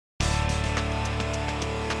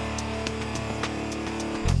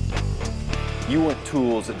You want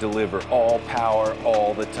tools that deliver all power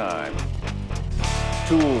all the time.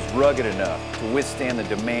 Tools rugged enough to withstand the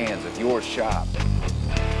demands of your shop.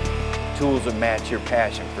 Tools that match your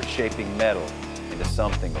passion for shaping metal into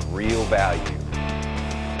something of real value.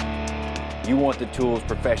 You want the tools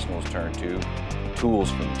professionals turn to, tools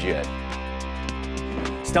from Jet.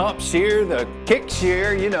 Stomp shear, the kick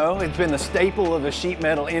shear, you know, it's been the staple of the sheet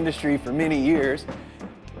metal industry for many years.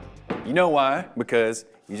 You know why? Because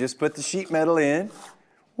you just put the sheet metal in,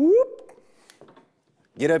 whoop,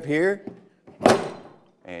 get up here,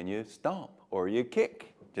 and you stomp, or you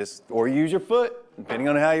kick, or use your foot, depending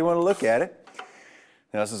on how you want to look at it.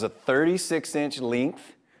 Now this is a 36-inch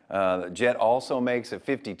length. Jet also makes a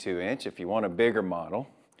 52-inch if you want a bigger model.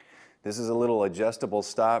 This is a little adjustable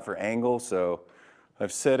stop for angle, so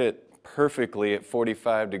I've set it perfectly at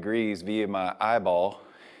 45 degrees via my eyeball.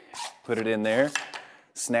 Put it in there,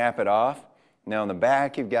 snap it off. Now on the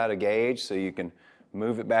back you've got a gauge so you can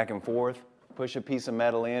move it back and forth, push a piece of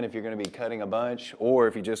metal in if you're going to be cutting a bunch, or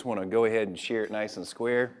if you just want to go ahead and shear it nice and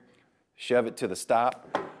square, shove it to the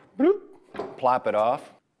stop, bloop, plop it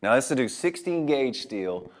off. Now this is to do 16 gauge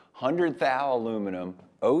steel, 100 thou aluminum,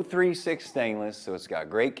 036 stainless, so it's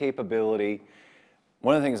got great capability.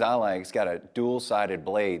 One of the things I like, it's got a dual-sided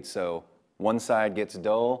blade, so one side gets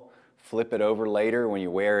dull, flip it over later when you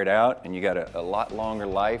wear it out, and you got a lot longer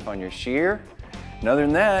life on your shear. And other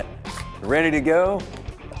than that, ready to go,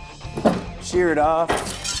 shear it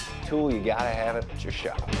off, tool, you gotta have it at your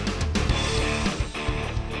shop.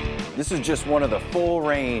 This is just one of the full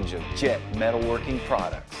range of Jet metalworking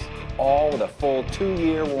products, all with a full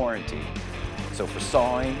 2-year warranty. So for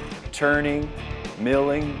sawing, turning,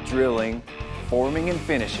 milling, drilling, forming and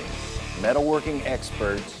finishing, metalworking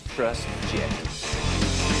experts trust Jet.